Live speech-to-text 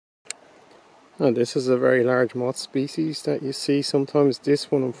And this is a very large moth species that you see sometimes.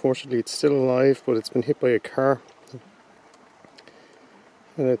 This one, unfortunately, it's still alive, but it's been hit by a car.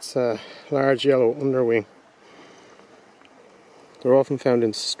 And it's a large yellow underwing. They're often found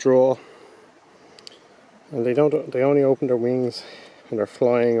in straw, and they only open their wings when they're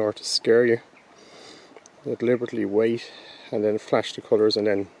flying or to scare you. They deliberately wait and then flash the colours and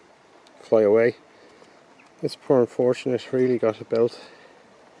then fly away. This poor unfortunate really got about,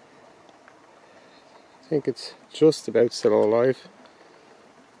 I think it's just about still alive.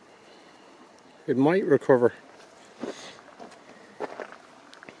 It might recover.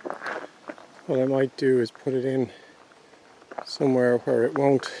 What I might do is put it in somewhere where it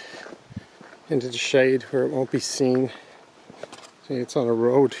won't, into the shade where it won't be seen. See, it's on a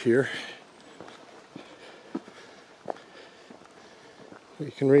road here.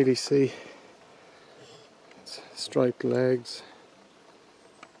 You can really see its striped legs.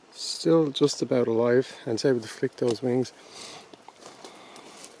 Still just about alive and it's able to flick those wings.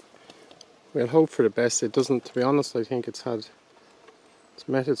 We'll hope for the best. It doesn't, to be honest, I think it's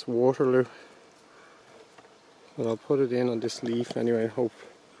met its Waterloo. But I'll put it in on this leaf anyway and hope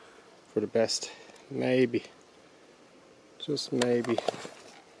for the best. Maybe. Just maybe.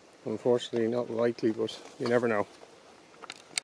 Unfortunately not likely, but you never know.